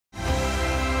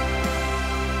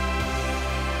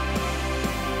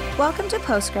Welcome to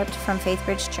Postscript from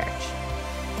Faithbridge Church.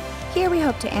 Here we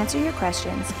hope to answer your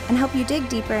questions and help you dig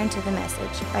deeper into the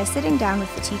message by sitting down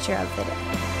with the teacher of the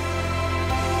day.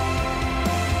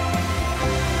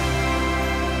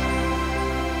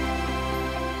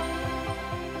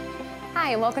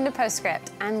 Hi, and welcome to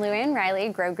Postscript. I'm Luann Riley,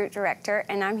 Grow Group Director,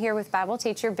 and I'm here with Bible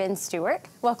teacher Ben Stuart.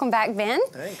 Welcome back, Ben.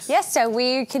 Thanks. Yes, so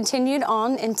we continued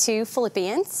on into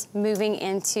Philippians, moving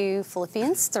into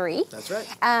Philippians 3. That's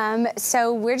right.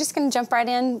 So we're just going to jump right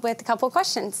in with a couple of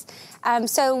questions.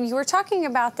 So you were talking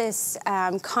about this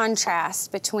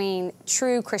contrast between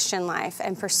true Christian life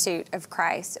and pursuit of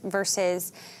Christ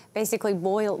versus basically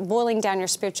boiling down your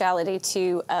spirituality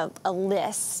to a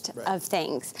list of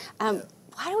things.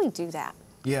 Why do we do that?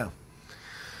 Yeah.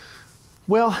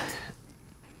 Well,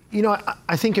 you know,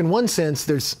 I think in one sense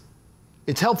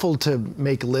it's helpful to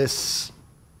make lists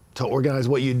to organize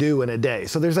what you do in a day.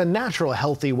 So there's a natural,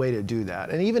 healthy way to do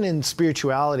that. And even in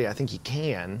spirituality, I think you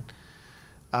can.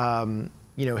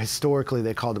 You know, historically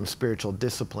they called them spiritual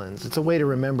disciplines. It's a way to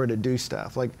remember to do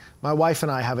stuff. Like my wife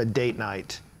and I have a date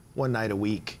night, one night a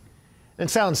week. And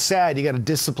it sounds sad, you got a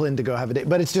discipline to go have a date,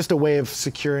 but it's just a way of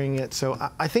securing it. So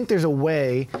I think there's a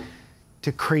way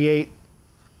to create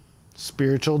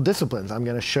spiritual disciplines. I'm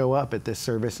going to show up at this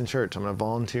service in church. I'm going to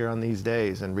volunteer on these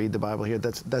days and read the Bible here.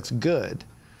 That's good.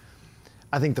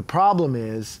 I think the problem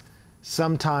is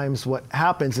sometimes what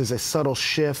happens is a subtle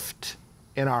shift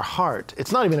in our heart.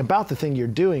 It's not even about the thing you're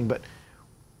doing, but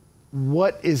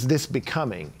what is this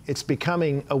becoming? It's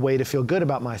becoming a way to feel good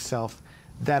about myself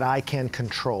that I can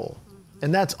control.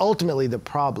 And that's ultimately the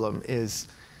problem. Is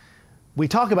we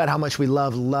talk about how much we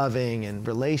love loving and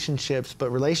relationships, but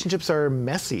relationships are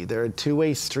messy. They're a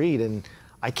two-way street, and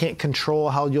I can't control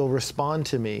how you'll respond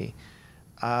to me.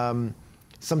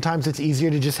 Sometimes it's easier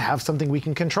to just have something we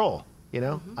can control. You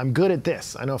know, I'm good at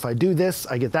this. I know if I do this,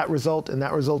 I get that result, and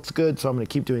that result's good, so I'm going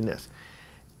to keep doing this.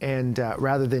 And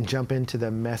rather than jump into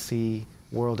the messy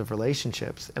world of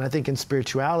relationships. And I think in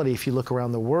spirituality, if you look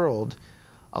around the world,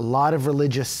 a lot of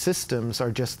religious systems are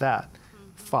just that.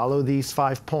 Follow these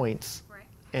 5 points,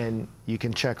 and you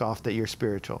can check off that you're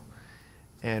spiritual.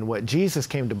 And what Jesus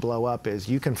came to blow up is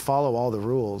you can follow all the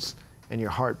rules and your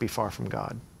heart be far from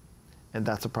God. And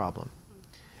that's a problem.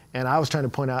 And I was trying to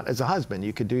point out, as a husband,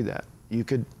 you could do that. You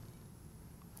could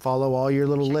follow all your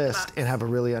little list and have a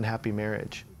really unhappy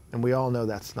marriage. And we all know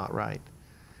that's not right.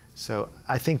 So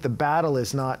I think the battle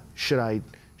is not, should I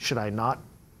not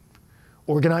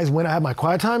organize when I have my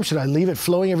quiet time? Should I leave it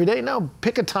flowing every day? No,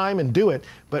 pick a time and do it.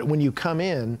 But when you come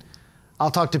in,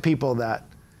 I'll talk to people that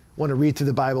want to read through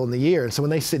the Bible in the year. And so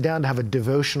when they sit down to have a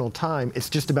devotional time, it's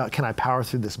just about, can I power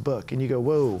through this book? And you go,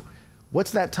 whoa,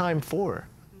 what's that time for?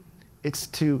 It's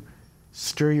to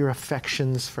stir your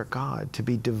affections for God, to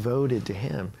be devoted to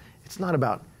Him. It's not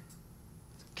about,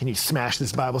 can you smash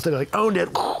this Bible study, like, owned it,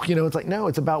 you know, it's like, no,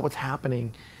 it's about what's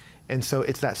happening. And so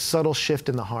it's that subtle shift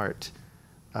in the heart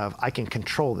of, I can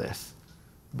control this,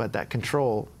 but that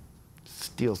control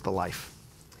steals the life.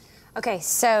 Okay,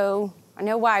 so I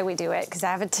know why we do it, because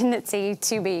I have a tendency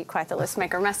to be quite the list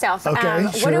maker myself. Okay,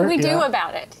 what do we do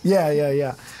about it?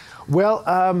 Yeah.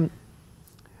 Well,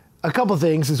 a couple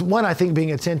things is, one, I think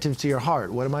being attentive to your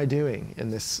heart. What am I doing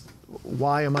in this?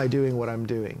 Why am I doing what I'm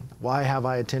doing? Why have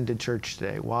I attended church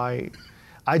today? Why?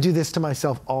 I do this to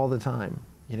myself all the time,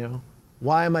 you know?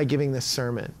 Why am I giving this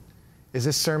sermon? Is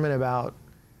this sermon about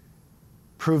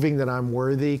proving that I'm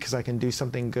worthy because I can do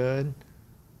something good?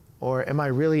 Or am I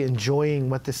really enjoying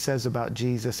what this says about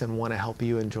Jesus and want to help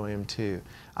you enjoy Him too?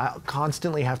 I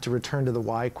constantly have to return to the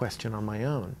why question on my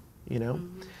own, you know?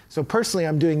 So personally,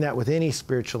 I'm doing that with any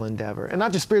spiritual endeavor, and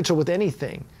not just spiritual, with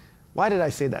anything. Why did I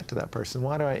say that to that person?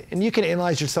 Why do I? And you can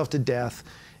analyze yourself to death,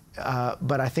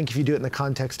 but I think if you do it in the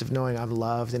context of knowing I'm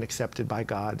loved and accepted by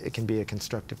God, it can be a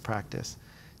constructive practice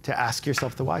to ask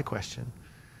yourself the why question.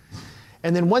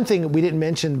 And then one thing we didn't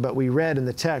mention, but we read in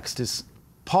the text, is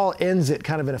Paul ends it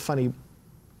kind of in a funny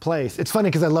place. It's funny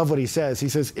because I love what he says. He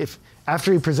says, if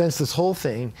after he presents this whole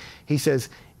thing, he says,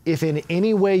 if in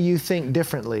any way you think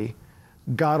differently,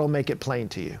 God will make it plain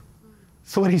to you.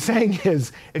 So what he's saying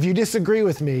is, if you disagree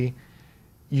with me,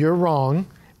 you're wrong,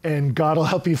 and God will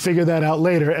help you figure that out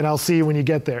later, and I'll see you when you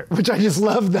get there, which I just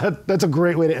love. That's a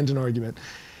great way to end an argument.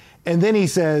 And then he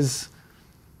says,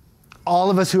 all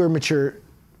of us who are mature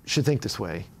should think this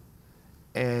way.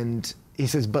 And he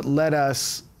says, but let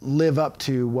us live up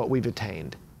to what we've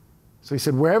attained. So he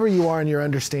said, wherever you are in your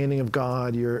understanding of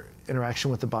God, your interaction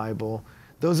with the Bible,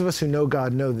 those of us who know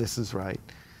God know this is right.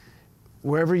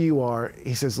 Wherever you are,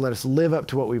 he says, let us live up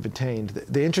to what we've attained.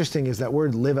 The interesting is that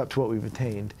word live up to what we've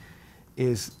attained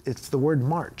it's the word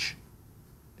march.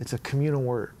 It's a communal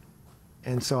word.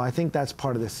 And so I think that's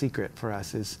part of the secret for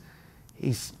us is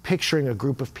he's picturing a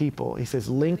group of people. He says,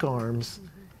 link arms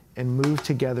and move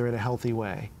together in a healthy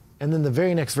way. And then the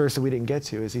very next verse that we didn't get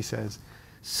to is he says,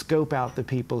 scope out the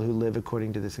people who live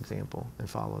according to this example and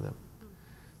follow them.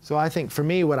 So I think for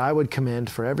me, what I would commend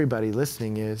for everybody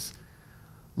listening is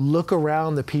look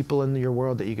around the people in your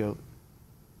world that you go,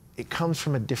 it comes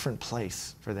from a different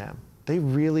place for them. They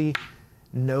really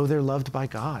know they're loved by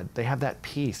God. They have that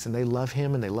peace and they love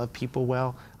him and they love people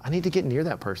well. I need to get near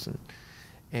that person.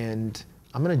 And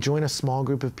I'm going to join a small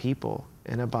group of people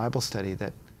in a Bible study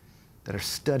that are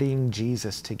studying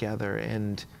Jesus together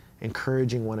and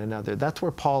encouraging one another. That's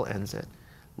where Paul ends it.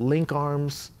 Link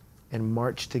arms and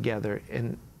march together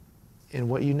in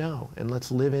what you know, and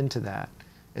let's live into that.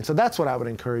 And so that's what I would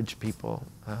encourage people.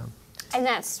 And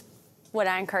that's what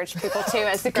I encourage people to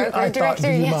as the growth I group director.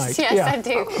 thought you Yes, might. yes, Yeah. I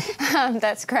do.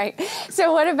 That's great.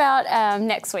 So what about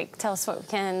next week? Tell us what we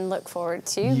can look forward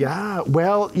to. Yeah,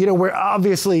 well, we're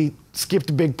obviously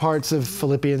skipped big parts of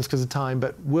Philippians because of time,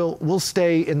 but we'll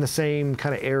stay in the same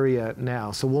kind of area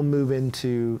now. So we'll move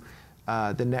into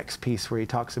the next piece where he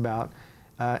talks about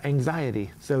anxiety.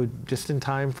 So just in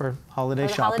time for holiday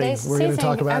shopping, we're going to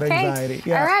talk about anxiety.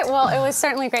 Yeah. All right. Well, it was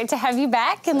certainly great to have you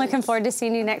back and looking forward to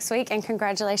seeing you next week. And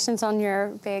congratulations on your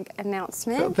big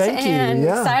announcement. Oh, thank you. And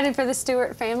yeah. excited for the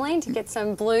Stuart family to get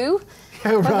some blue.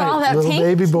 Yeah, with all right. that Little pink.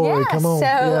 baby boy, Yeah, come on. So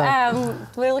Yeah.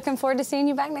 we're looking forward to seeing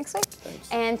you back next week. Thanks.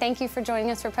 And thank you for joining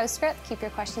us for Postscript. Keep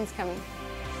your questions coming.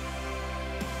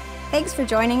 Thanks for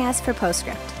joining us for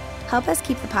Postscript. Help us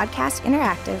keep the podcast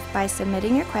interactive by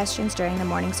submitting your questions during the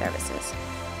morning services.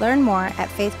 Learn more at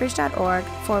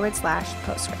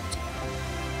faithbridge.org/postscript.